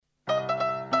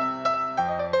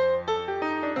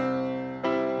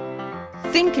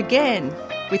Think Again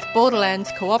with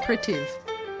Borderlands Cooperative.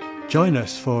 Join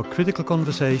us for critical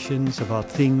conversations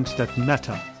about things that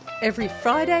matter. Every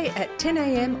Friday at 10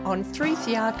 a.m. on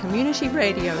 3CR Community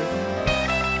Radio.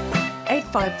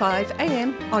 855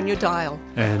 AM on your dial.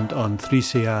 And on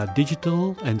 3CR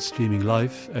Digital and streaming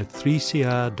live at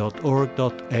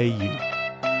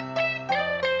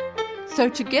 3cr.org.au. So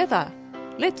together,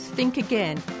 let's think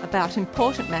again about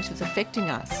important matters affecting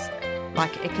us,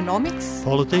 like economics,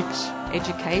 Politics,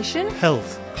 education,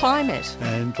 health, climate,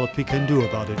 and what we can do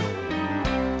about it all.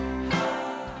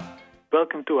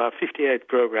 Welcome to our 58th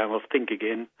program of Think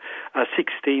Again, our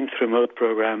 16th remote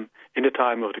program in the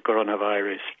time of the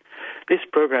coronavirus. This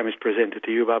program is presented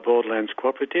to you by Borderlands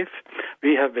Cooperative.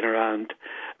 We have been around,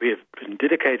 we have been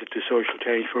dedicated to social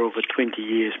change for over 20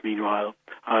 years meanwhile.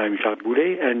 I'm Jacques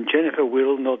Boulet, and Jennifer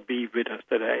will not be with us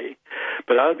today.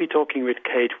 But I'll be talking with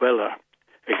Kate Weller,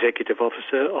 Executive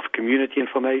Officer of Community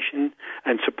Information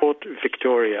and Support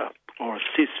Victoria, or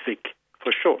CISVIC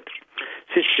for short.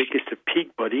 CISVIC is the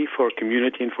peak body for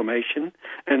community information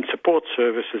and support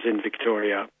services in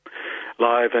Victoria.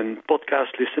 Live and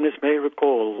podcast listeners may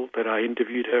recall that I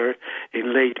interviewed her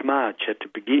in late March at the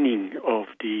beginning of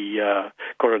the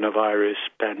coronavirus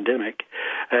pandemic.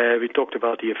 We talked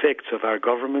about the effects of our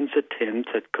government's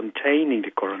attempts at containing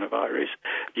the coronavirus,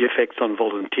 the effects on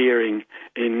volunteering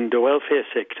in the welfare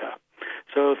sector.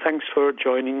 So thanks for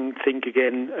joining Think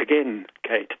Again,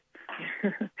 Kate.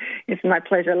 It's my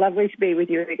pleasure. Lovely to be with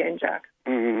you again, Jacques.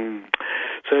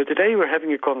 So today we're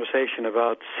having a conversation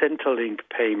about Centrelink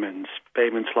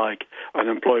payments like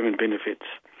unemployment benefits,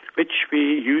 which we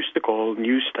used to call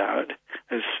Newstart,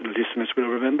 as listeners will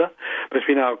remember, but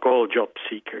we now call Job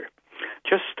Seeker.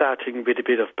 Just starting with a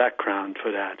bit of background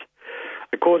for that.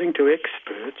 According to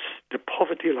experts, the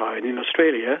poverty line in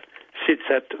Australia sits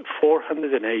at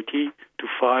 $480 to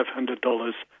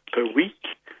 $500 per week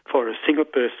for a single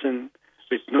person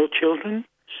with no children,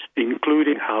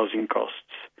 including housing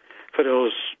costs. For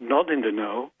those not in the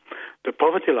know, the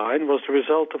poverty line was the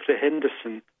result of the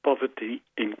Henderson Poverty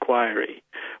Inquiry,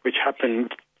 which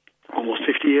happened almost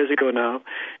 50 years ago now,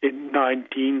 in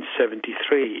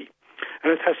 1973.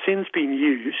 And it has since been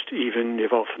used, even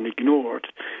if often ignored,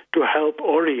 to help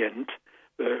orient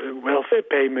welfare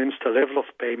payments, the level of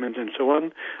payment and so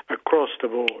on, across the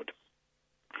board.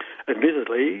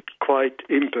 Admittedly, quite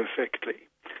imperfectly.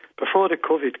 Before the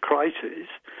COVID crisis,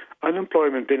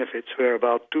 unemployment benefits were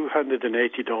about $280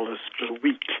 per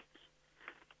week.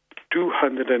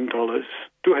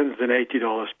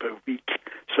 $280 per week.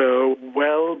 So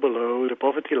well below the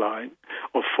poverty line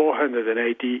of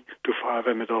 $480 to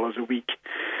 $500 a week.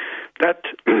 That,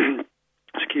 that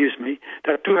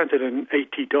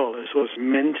 $280 was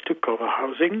meant to cover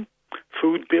housing,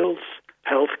 food bills,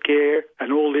 health care,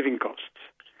 and all living costs.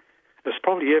 As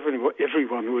probably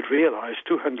everyone would realize,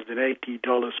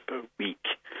 $280 per week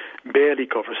barely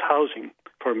covers housing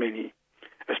for many,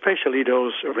 especially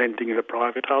those renting in the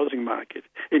private housing market.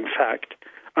 In fact,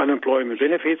 unemployment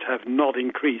benefits have not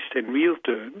increased in real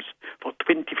terms for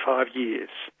 25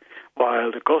 years,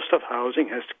 while the cost of housing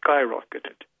has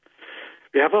skyrocketed.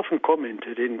 We have often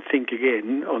commented in Think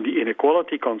Again on the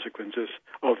inequality consequences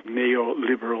of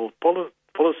neoliberal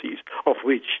policies, of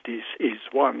which this is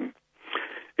one.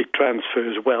 It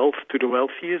transfers wealth to the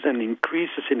wealthiest and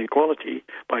increases inequality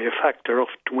by a factor of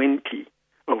 20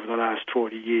 over the last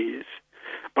 40 years.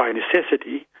 By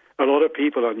necessity, a lot of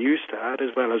people on Newstart,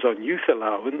 as well as on youth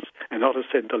allowance and other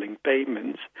Centrelink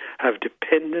payments, have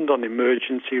depended on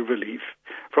emergency relief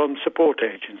from support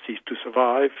agencies to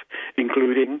survive,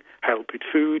 including help with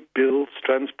food, bills,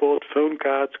 transport, phone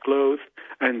cards, clothes,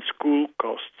 and school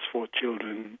costs for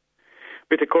children.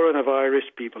 With the coronavirus,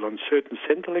 people on certain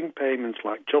Centrelink payments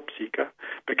like Job Seeker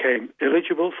became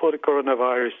eligible for the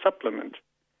coronavirus supplement,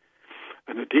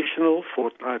 an additional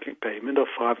fortnightly payment of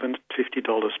 $550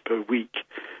 per week.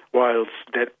 Whilst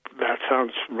that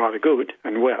sounds rather good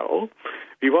and well,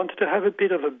 we wanted to have a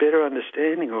bit of a better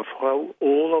understanding of how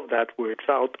all of that works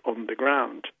out on the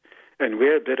ground. And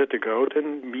where better to go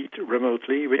than meet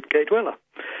remotely with Kate Weller,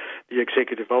 the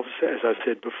Executive Officer, as I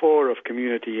said before, of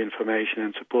Community Information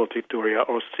and Support Victoria,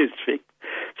 or CISVIC.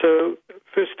 So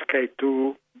first, Kate,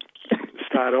 to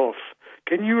start off,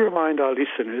 can you remind our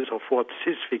listeners of what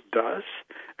CISVIC does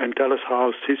and tell us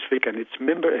how CISVIC and its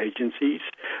member agencies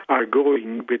are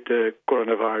going with the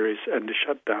coronavirus and the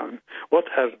shutdown? What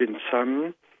have been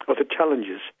some of the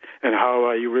challenges and how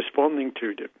are you responding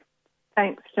to them?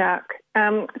 Thanks, Jacques.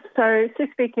 So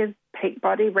CISVIC is peak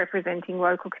body representing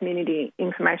local community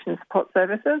information support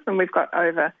services, and we've got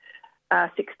over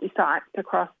 60 sites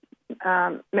across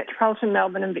metropolitan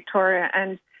Melbourne and Victoria,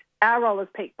 and our role as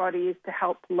Peak Body is to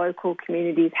help local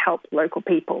communities help local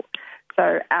people.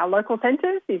 So our local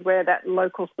centres is where that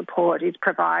local support is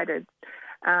provided.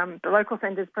 The local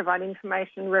centres provide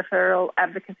information, referral,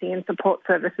 advocacy and support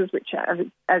services, which,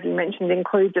 as you mentioned,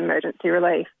 includes emergency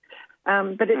relief.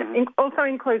 But it also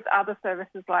includes other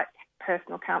services like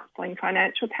personal counselling,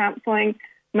 financial counselling,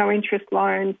 no-interest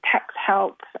loans, tax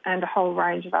help, and a whole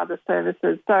range of other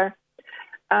services. So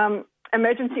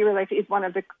emergency relief is one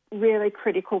of the really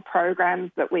critical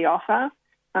programs that we offer,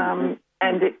 and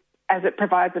it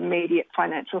provides immediate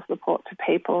financial support to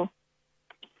people.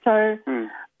 So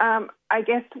I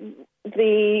guess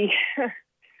the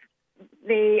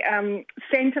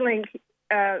Centrelink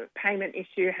payment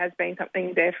issue has been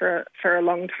something there for a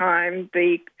long time.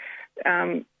 The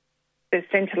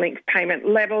Centrelink payment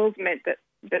levels meant that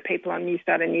people on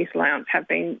Newstart and Youth Allowance have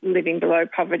been living below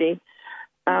poverty,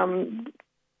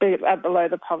 below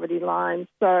the poverty line.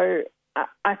 So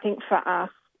I think for us,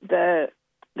 the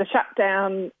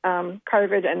shutdown,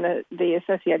 COVID and the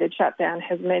associated shutdown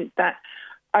has meant that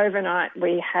overnight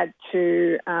we had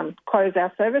to close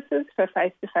our services for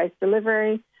face-to-face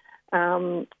delivery,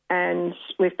 and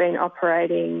we've been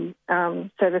operating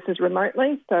services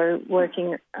remotely, so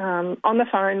working on the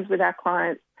phones with our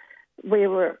clients. We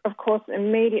were, of course,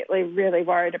 immediately really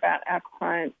worried about our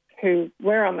clients who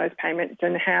were on those payments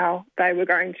and how they were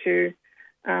going to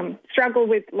struggle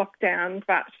with lockdown,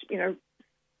 but,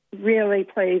 really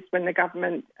pleased when the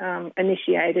government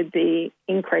initiated the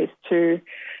increase to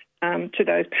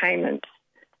those payments.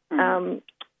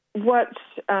 What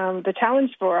the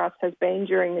challenge for us has been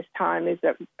during this time is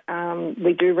that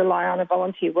we do rely on a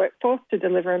volunteer workforce to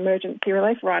deliver emergency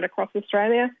relief right across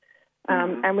Australia,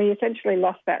 and we essentially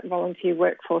lost that volunteer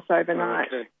workforce overnight.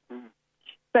 Okay.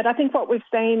 But I think what we've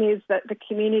seen is that the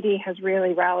community has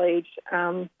really rallied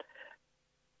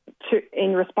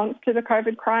in response to the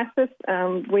COVID crisis.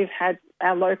 We've had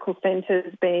our local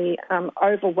centres be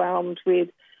overwhelmed with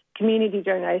community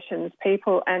donations,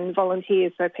 people and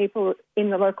volunteers, so people in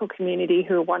the local community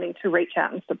who are wanting to reach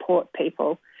out and support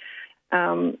people.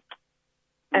 And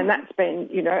that's been,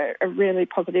 a really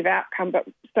positive outcome. But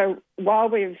so while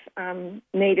we've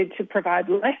needed to provide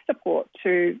less support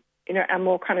to, our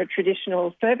more kind of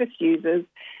traditional service users,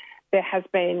 there has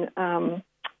been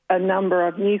a number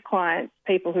of new clients,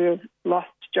 people who have lost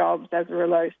jobs as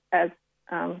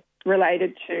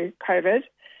related to COVID,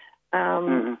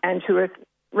 and who are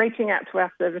reaching out to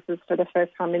our services for the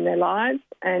first time in their lives.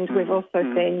 And we've also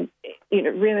seen,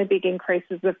 really big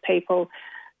increases of people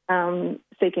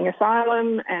seeking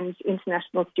asylum and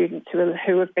international students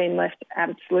who have been left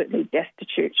absolutely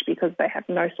destitute because they have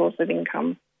no source of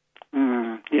income.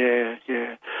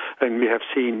 Yeah. And we have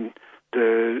seen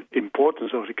the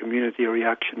importance of the community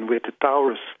reaction with the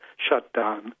towers shut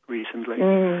down recently.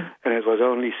 And it was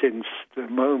only since the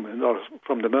moment, or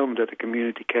from the moment that the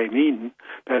community came in,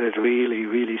 that it really,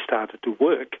 really started to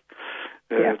work.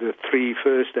 The 3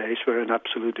 first days were an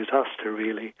absolute disaster,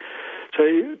 really.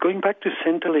 So going back to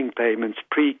Centrelink payments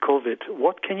pre-COVID,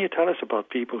 what can you tell us about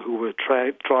people who were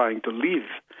trying to live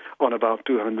on about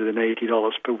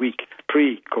 $280 per week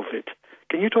pre-COVID?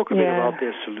 Can you talk a bit about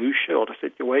their solution or the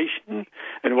situation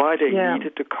and why they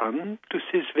needed to come to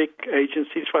CISVIC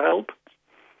agencies for help?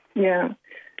 Yeah.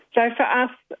 So for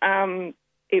us,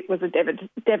 it was a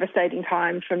devastating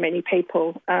time for many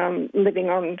people. Living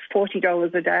on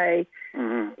 $40 a day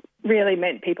really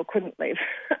meant people couldn't live.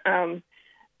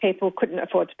 People couldn't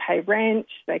afford to pay rent.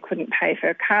 They couldn't pay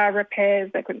for car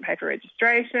repairs. They couldn't pay for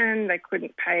registration. They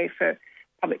couldn't pay for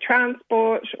public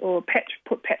transport or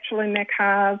put petrol in their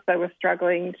cars. They were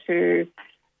struggling to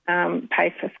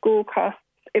pay for school costs.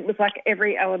 It was like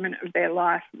every element of their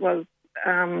life was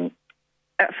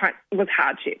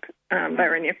hardship. They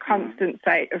were in a constant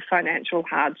state of financial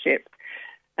hardship.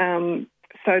 So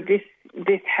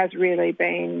this has really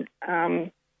been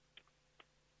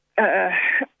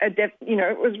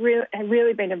it was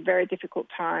really been a very difficult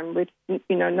time with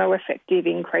no effective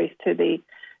increase to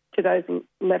those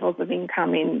levels of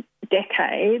income in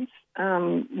decades.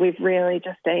 We've really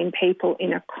just seen people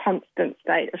in a constant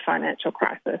state of financial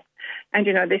crisis. And,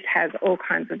 this has all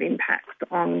kinds of impacts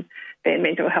on their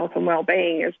mental health and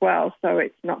well-being as well. So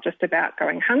it's not just about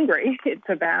going hungry. It's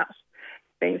about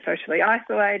being socially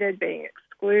isolated, being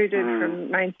excluded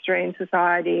from mainstream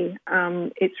society.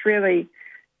 It's really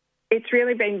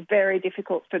been very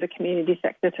difficult for the community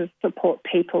sector to support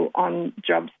people on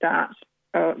Job Start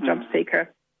or Job Seeker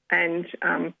and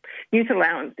Youth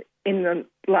Allowance in the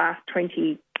last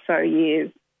 20 so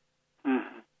years.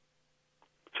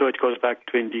 So it goes back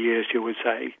 20 years, you would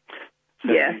say?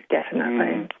 Yes,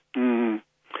 definitely.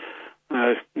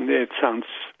 It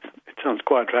sounds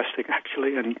quite drastic,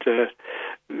 actually, and for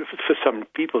some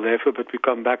people, therefore, but we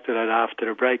come back to that after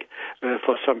a break.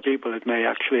 For some people, it may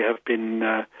actually have been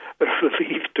a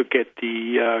relief to get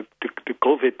the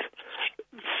COVID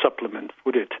supplement,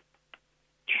 would it?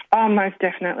 Oh, most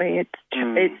definitely.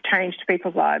 It's changed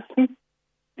people's lives.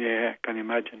 Yeah, can you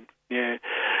imagine? Yeah.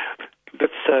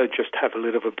 Let's just have a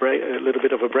little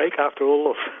bit of a break after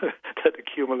all of that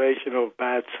accumulation of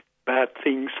bad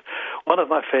things. One of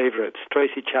my favorites,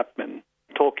 Tracy Chapman,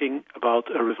 talking about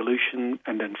a revolution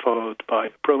and then followed by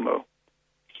a promo.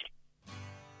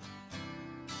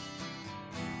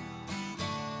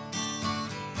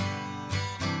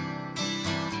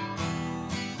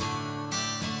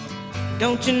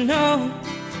 Don't you know,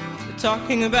 they're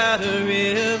talking about a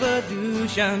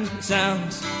revolution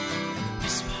sounds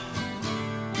whisper.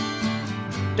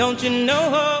 Don't you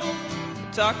know,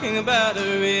 they're talking about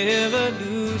a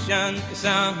revolution, it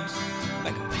sounds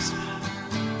like a whisper.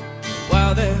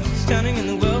 While they're standing in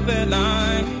the welfare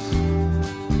lines,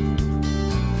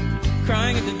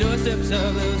 crying at the doorsteps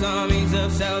of those armies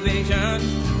of salvation,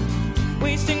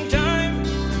 wasting time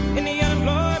in the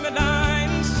unemployment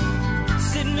lines,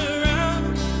 sitting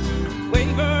around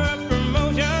waiting for a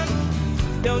promotion.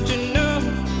 Don't you know,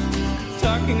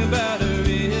 talking about a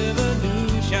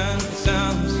revolution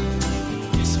sounds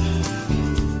whisper.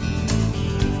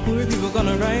 Poor people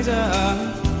gonna rise up,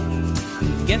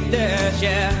 get their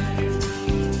share.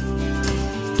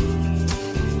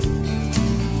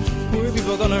 Poor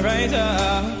people gonna rise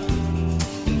up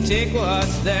and take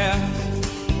what's theirs.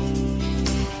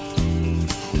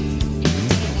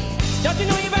 Don't you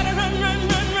know you better run, run,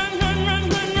 run, run, run, run,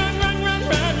 run, run, run, run,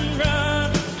 run,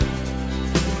 run.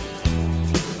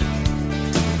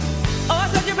 Oh, I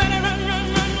said you better run, run,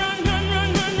 run, run, run,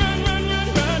 run, run, run, run, run,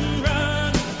 run,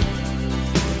 run.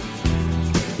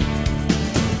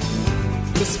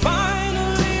 'Cause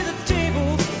finally the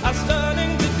tables are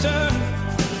starting to turn,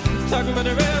 talking about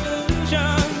a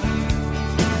revolution.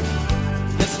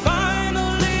 'Cause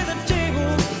finally the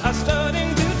tables are starting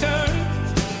to turn,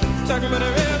 talking about a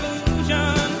revolution.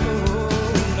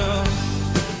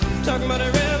 Talking about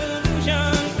a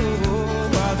revolution,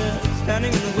 while they're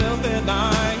standing in the welfare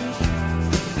lines,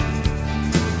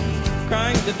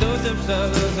 crying at the doorsteps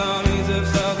of those armies of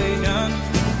salvation,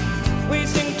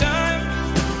 wasting time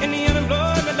in the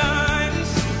unemployment lines,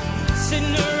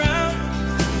 sitting around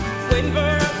waiting for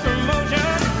a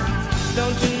promotion.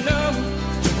 Don't you know,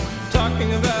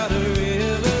 talking about a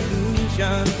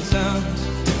revolution sounds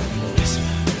whisper.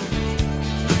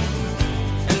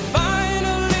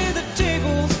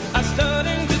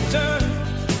 Starting to turn,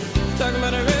 talking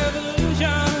about a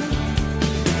revolution.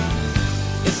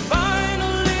 It's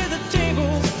finally the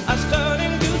tables are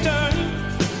starting to turn,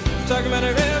 talking about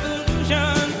a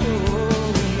revolution.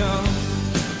 Oh no,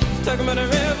 talking about a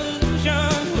revolution.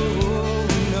 Oh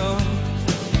no,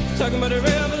 talking about a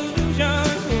revolution.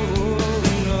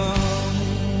 Oh no.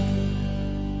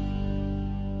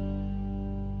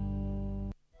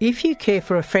 If you care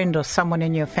for a friend or someone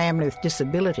in your family with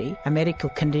disability, a medical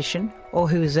condition, or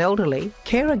who is elderly,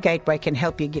 Carer Gateway can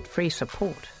help you get free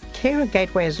support. Carer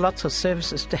Gateway has lots of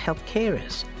services to help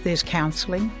carers. There's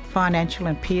counselling, financial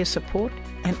and peer support,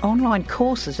 and online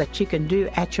courses that you can do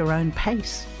at your own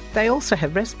pace. They also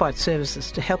have respite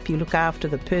services to help you look after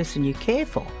the person you care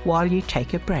for while you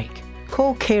take a break.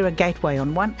 Call Carer Gateway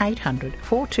on 1800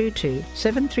 422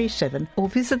 737 or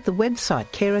visit the website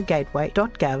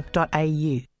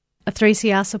carergateway.gov.au. A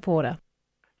 3CR supporter.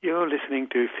 You're listening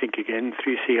to Think Again,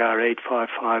 3CR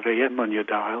 855 AM on your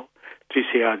dial,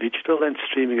 3CR Digital and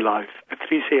streaming live at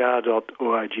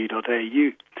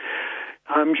 3cr.org.au.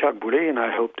 I'm Jacques Boulet and I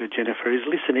hope that Jennifer is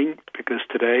listening because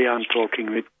today I'm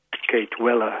talking with Kate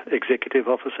Weller, Executive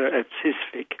Officer at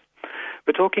CISFIC.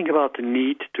 We're talking about the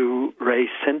need to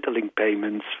raise Centrelink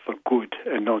payments for good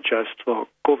and not just for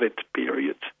COVID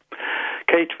periods.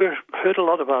 Kate, we've heard a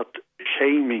lot about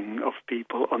shaming of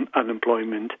people on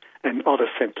unemployment and other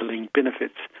Centrelink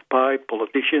benefits by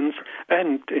politicians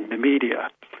and in the media.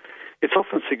 It's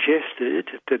often suggested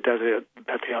that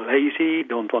they are lazy,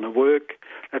 don't want to work,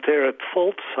 that they're at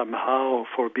fault somehow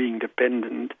for being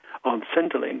dependent on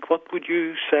Centrelink. What would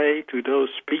you say to those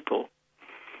people?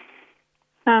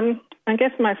 I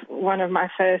guess one of my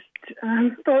first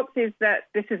thoughts is that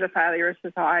this is a failure of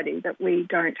society, that we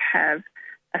don't have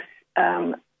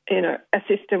a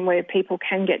system where people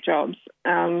can get jobs.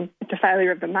 It's a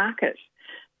failure of the market.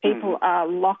 People are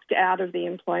locked out of the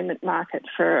employment market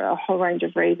for a whole range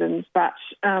of reasons, but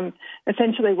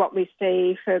essentially what we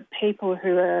see for people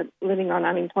who are living on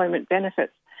unemployment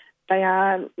benefits, they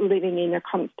are living in a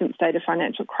constant state of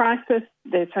financial crisis.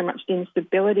 There's so much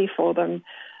instability for them.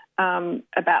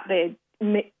 about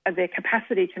their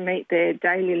capacity to meet their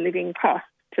daily living costs,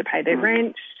 to pay their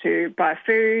rent, to buy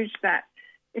food, that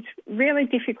it's really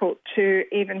difficult to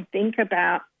even think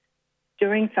about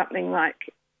doing something like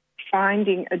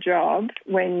finding a job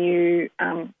when you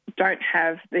don't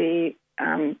have the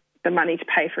money to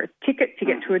pay for a ticket to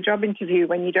get to a job interview,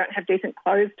 when you don't have decent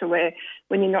clothes to wear,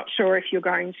 when you're not sure if you're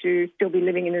going to still be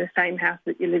living in the same house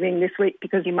that you're living this week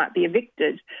because you might be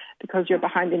evicted because you're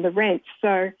behind in the rent.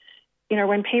 So, you know,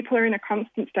 when people are in a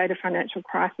constant state of financial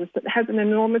crisis, it has an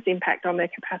enormous impact on their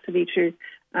capacity to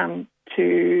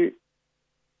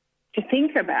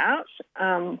think about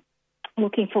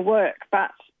looking for work.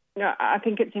 But you know, I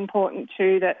think it's important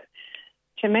too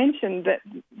to mention that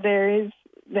there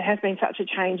has been such a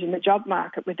change in the job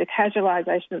market with the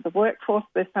casualisation of the workforce.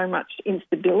 There's so much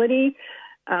instability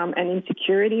and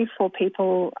insecurity for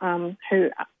people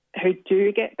who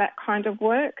do get that kind of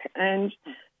work. And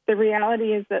the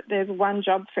reality is that there's one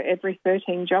job for every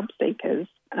 13 job seekers.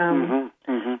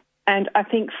 And I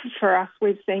think for us,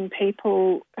 we've seen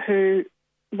people who,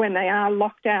 when they are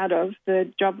locked out of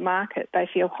the job market, they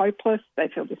feel hopeless, they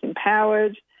feel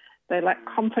disempowered, they lack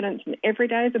confidence, and every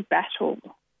day is a battle.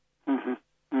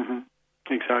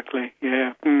 Exactly,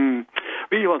 yeah.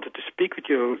 Really wanted to speak with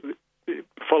you,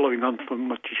 following on from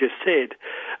what you just said,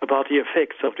 about the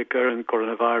effects of the current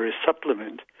coronavirus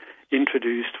supplement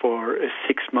introduced for a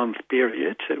 6-month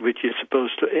period, which is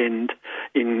supposed to end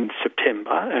in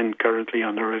September and currently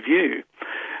under review.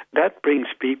 That brings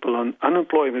people on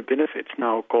unemployment benefits,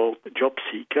 now called Job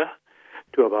Seeker,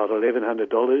 to about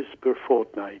 $1,100 per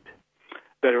fortnight.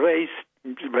 That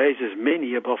raises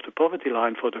many above the poverty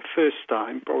line for the first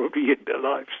time, probably in their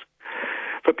lives.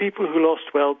 For people who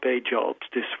lost well-paid jobs,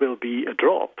 this will be a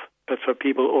drop. But for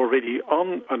people already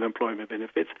on unemployment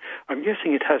benefits, I'm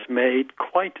guessing it has made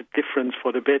quite a difference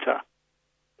for the better.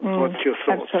 What's your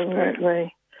thoughts?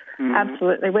 Absolutely.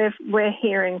 Absolutely. We're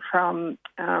hearing from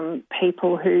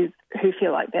people who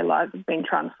feel like their lives have been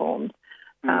transformed.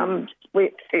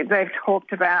 They've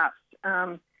talked about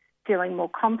feeling more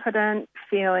confident,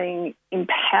 feeling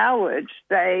empowered.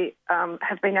 They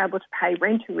have been able to pay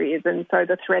rent arrears, and so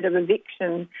the threat of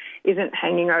eviction isn't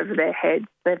hanging over their heads.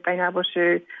 They've been able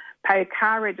to pay a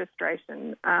car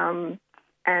registration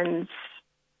and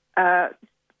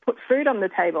put food on the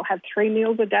table, have 3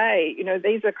 meals a day. You know,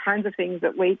 these are kinds of things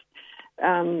that we,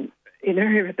 who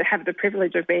have the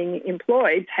privilege of being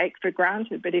employed, take for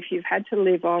granted. But if you've had to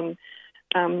live on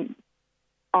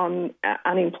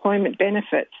unemployment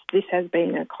benefits, this has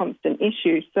been a constant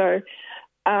issue. So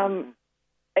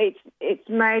it's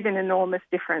made an enormous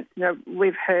difference. You know,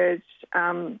 we've heard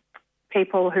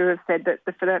people who have said that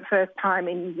for the first time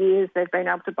in years they've been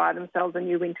able to buy themselves a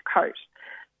new winter coat,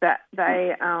 that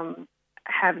they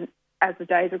have, as the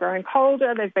days are growing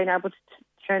colder, they've been able to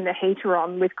turn the heater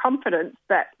on with confidence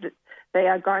that they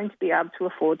are going to be able to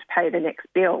afford to pay the next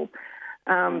bill.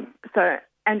 And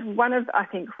one of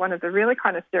the really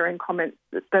kind of stirring comments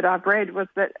that I've read was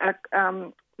that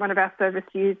one of our service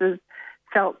users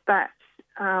felt that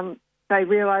they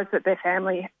realised that their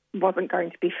family wasn't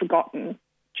going to be forgotten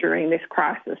during this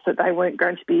crisis, that they weren't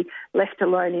going to be left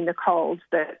alone in the cold,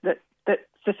 that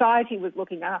society was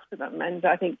looking after them. And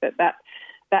I think that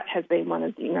has been one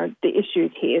of the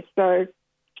issues here. So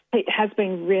it has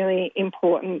been really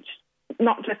important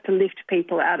not just to lift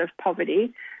people out of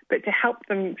poverty, but to help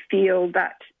them feel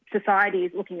that society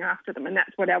is looking after them. And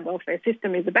that's what our welfare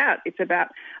system is about. It's about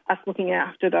us looking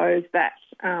after those that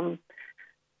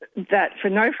for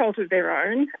no fault of their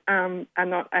own are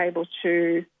not able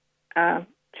to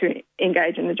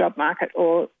engage in the job market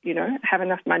or, have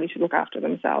enough money to look after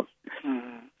themselves.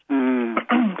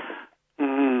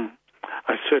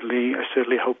 I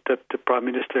certainly hope that the Prime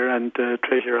Minister and the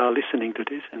Treasurer are listening to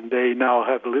this, and they now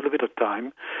have a little bit of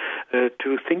time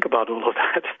to think about all of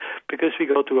that, because we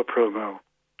go to a promo.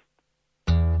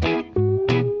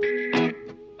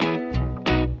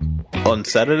 On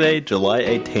Saturday, July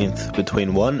 18th,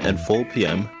 between 1 and 4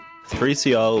 p.m,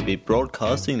 3CR will be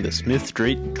broadcasting the Smith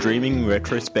Street Dreaming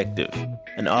Retrospective,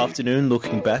 an afternoon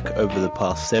looking back over the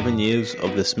past 7 years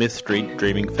of the Smith Street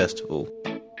Dreaming Festival.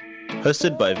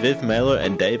 Hosted by Viv Mailer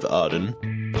and Dave Arden,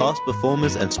 past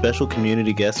performers and special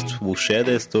community guests will share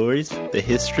their stories, the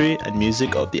history and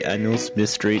music of the annual Smith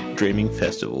Street Dreaming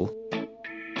Festival.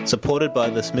 Supported by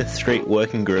the Smith Street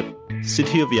Working Group,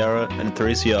 City of Yarra and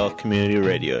 3CR Community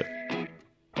Radio.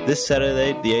 This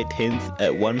Saturday, the 18th,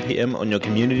 at 1 p.m. on your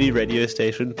community radio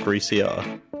station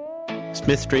 3CR.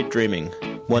 Smith Street Dreaming.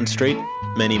 One street,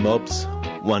 many mobs,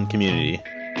 one community.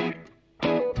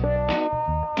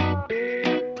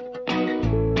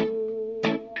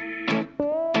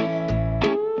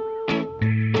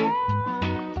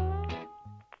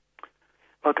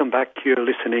 Welcome back. You're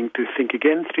listening to Think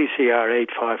Again, 3CR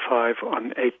 855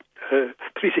 on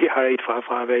 3CR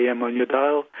 855 AM on your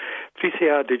dial,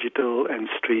 3CR digital and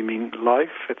streaming live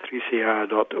at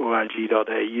 3cr.org.au.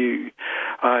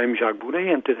 I'm Jacques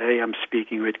Bounet, and today I'm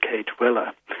speaking with Kate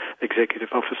Weller, Executive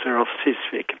Officer of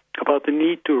CISVIC, about the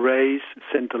need to raise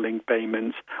Centrelink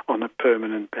payments on a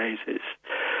permanent basis.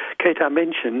 Kate, I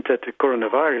mentioned that the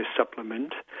coronavirus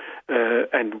supplement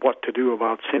and what to do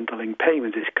about Centrelink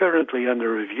payments is currently under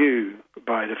review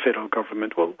by the federal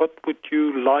government. Well, what would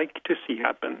you like to see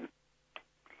happen?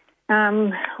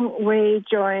 We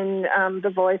join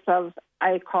the voice of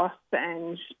ACOS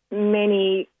and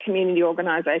many community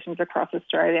organisations across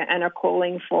Australia and are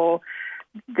calling for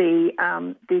the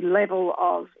level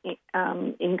of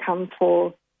income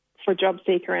for job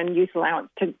seeker and youth allowance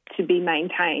to be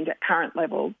maintained at current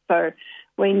levels. So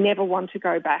we never want to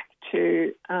go back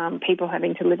to people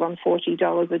having to live on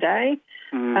 $40 a day.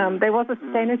 There was a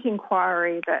Senate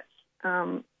inquiry that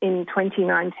in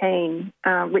 2019,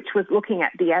 which was looking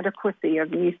at the adequacy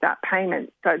of New Start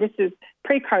payments. So this is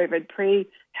pre-COVID,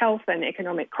 pre-health and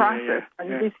economic crisis.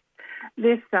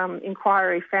 This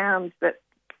inquiry found that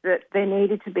there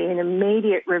needed to be an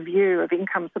immediate review of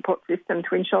income support system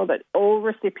to ensure that all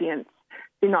recipients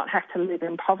do not have to live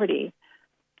in poverty,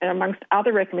 and amongst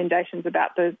other recommendations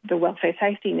about the welfare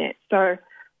safety net. So,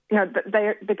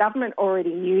 the government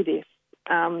already knew this.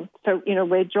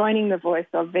 We're joining the voice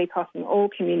of VCOS and all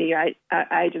community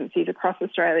agencies across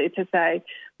Australia to say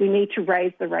we need to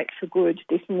raise the rate for good.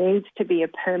 This needs to be a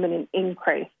permanent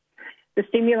increase. The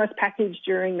stimulus package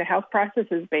during the health crisis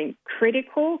has been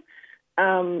critical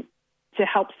to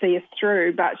help see us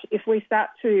through. But if we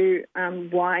start to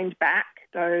wind back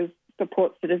those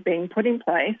supports that have been put in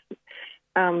place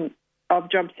of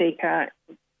job seeker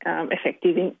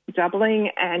effective doubling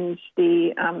and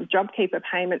the JobKeeper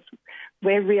payments,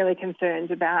 we're really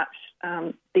concerned about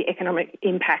the economic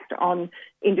impact on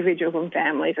individuals and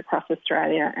families across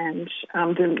Australia and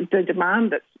the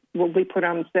demand that will be put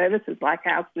on services like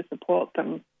ours to support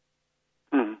them.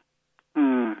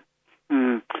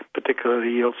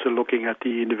 Particularly also looking at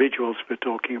the individuals we're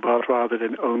talking about rather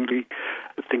than only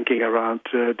thinking around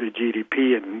the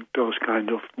GDP and those kind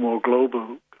of more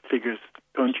global figures,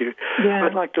 don't you? Yeah.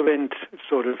 I'd like to end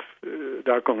sort of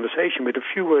our conversation with a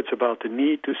few words about the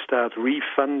need to start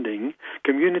refunding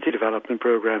community development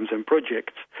programs and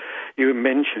projects. You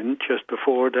mentioned just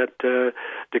before that the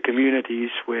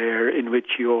communities in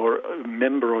which your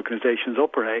member organizations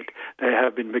operate, they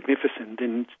have been magnificent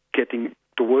in getting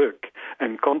to work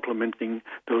and complementing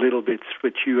the little bits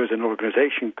which you as an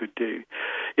organization could do.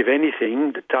 If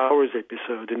anything, the Towers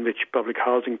episode in which public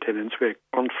housing tenants were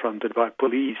confronted by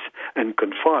police and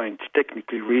confined,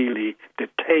 technically really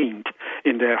detained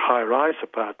in their high-rise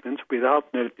apartments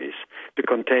without notice to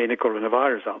contain a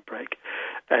coronavirus outbreak.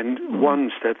 And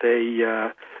once that they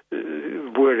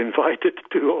were invited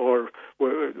to or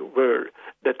were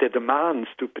that their demands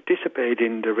to participate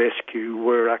in the rescue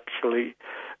were actually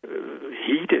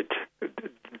heeded,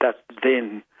 that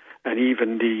then, and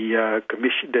even the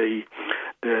commission, the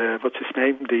what's his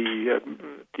name, the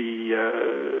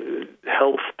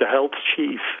health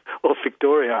chief of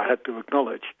Victoria had to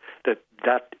acknowledge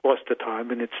that was the time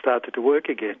when it started to work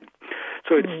again.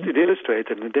 So it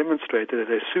illustrated and demonstrated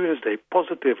that as soon as they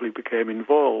positively became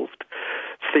involved,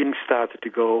 things started to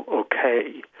go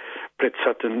okay. Brett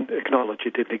Sutton acknowledged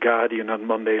it in The Guardian on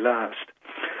Monday last.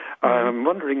 I'm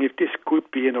wondering if this could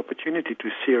be an opportunity to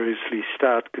seriously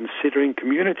start considering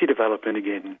community development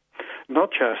again,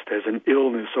 not just as an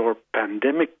illness or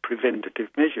pandemic preventative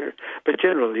measure, but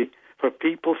generally for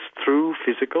people through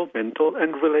physical, mental,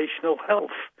 and relational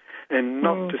health, and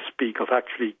not to speak of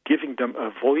actually giving them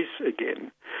a voice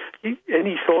again.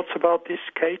 Any thoughts about this,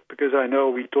 Kate? Because I know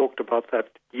we talked about that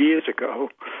years ago.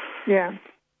 Yeah.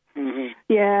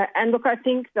 Yeah, and look, I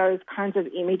think those kinds of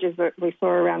images that we saw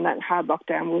around that hard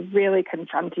lockdown were really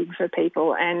confronting for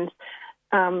people, and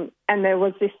there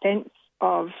was this sense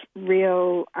of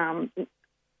real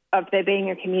of there being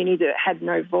a community that had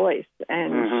no voice,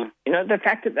 and the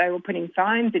fact that they were putting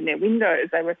signs in their windows,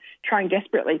 they were trying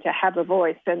desperately to have a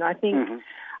voice, and I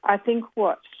think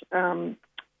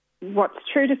what's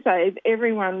true to say is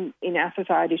everyone in our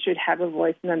society should have a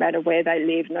voice no matter where they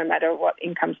live, no matter what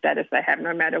income status they have,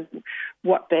 no matter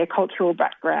what their cultural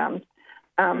background.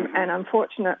 And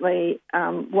unfortunately,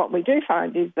 what we do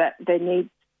find is that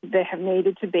there have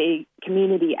needed to be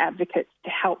community advocates to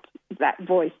help that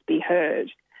voice be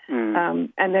heard.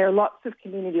 And there are lots of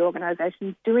community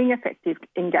organisations doing effective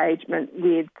engagement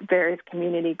with various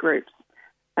community groups.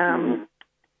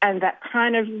 that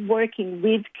kind of working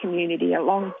with community,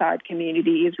 alongside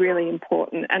community, is really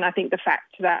important. And I think the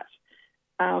fact that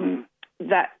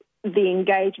that the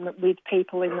engagement with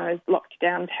people in those locked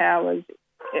down towers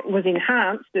was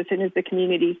enhanced as soon as the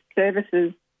community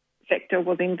services sector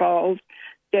was involved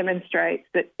demonstrates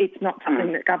that it's not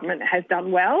something that government has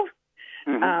done well.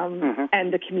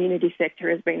 And the community sector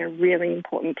has been a really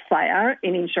important player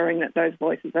in ensuring that those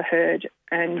voices are heard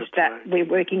and that we're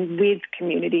working with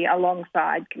community,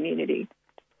 alongside community.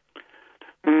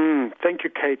 Thank you,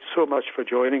 Kate, so much for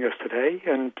joining us today,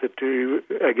 and to,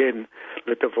 again,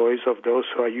 let the voice of those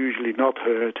who are usually not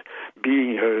heard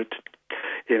being heard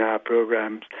in our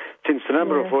programs. Since the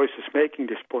number of voices making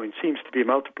this point seems to be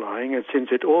multiplying, and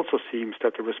since it also seems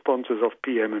that the responses of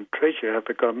PM and Treasurer have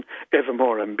become ever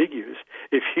more ambiguous,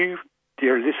 if you,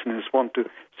 dear listeners, want to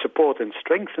support and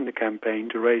strengthen the campaign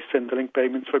to raise Centrelink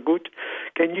payments for good,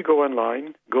 can you go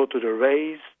online, go to the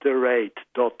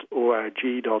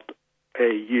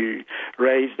raisetherate.org.au,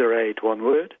 raise the rate, one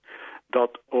word,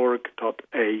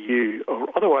 .org.au, or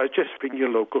otherwise just ring your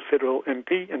local federal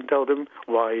MP and tell them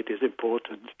why it is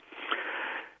important.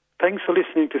 Thanks for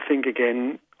listening to Think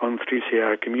Again on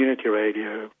 3CR Community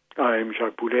Radio. I am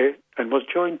Jacques Boulet and was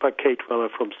joined by Kate Weller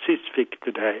from CISVIC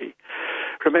today.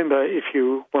 Remember, if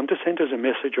you want to send us a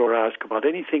message or ask about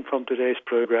anything from today's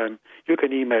program, you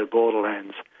can email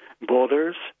Borderlands,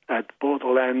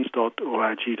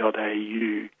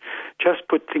 borders@borderlands.org.au. Just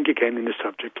put Think Again in the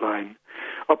subject line.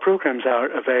 Our programs are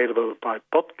available by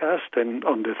podcast and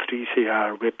on the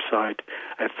 3CR website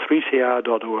at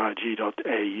 3cr.org.au.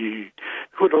 We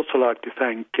would also like to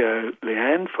thank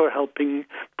Leanne for helping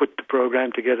put the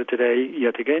program together today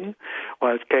yet again,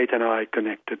 whilst Kate and I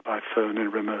connected by phone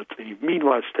and remotely.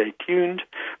 Meanwhile, stay tuned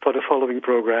for the following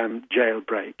program,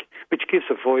 Jailbreak, which gives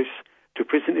a voice to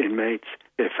prison inmates,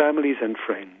 their families and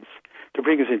friends. To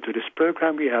bring us into this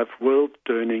program, we have World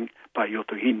Turning by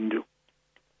Yotto Hindu.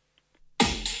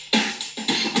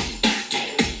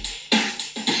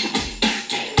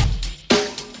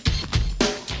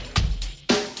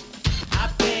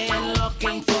 I've been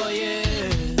looking for you.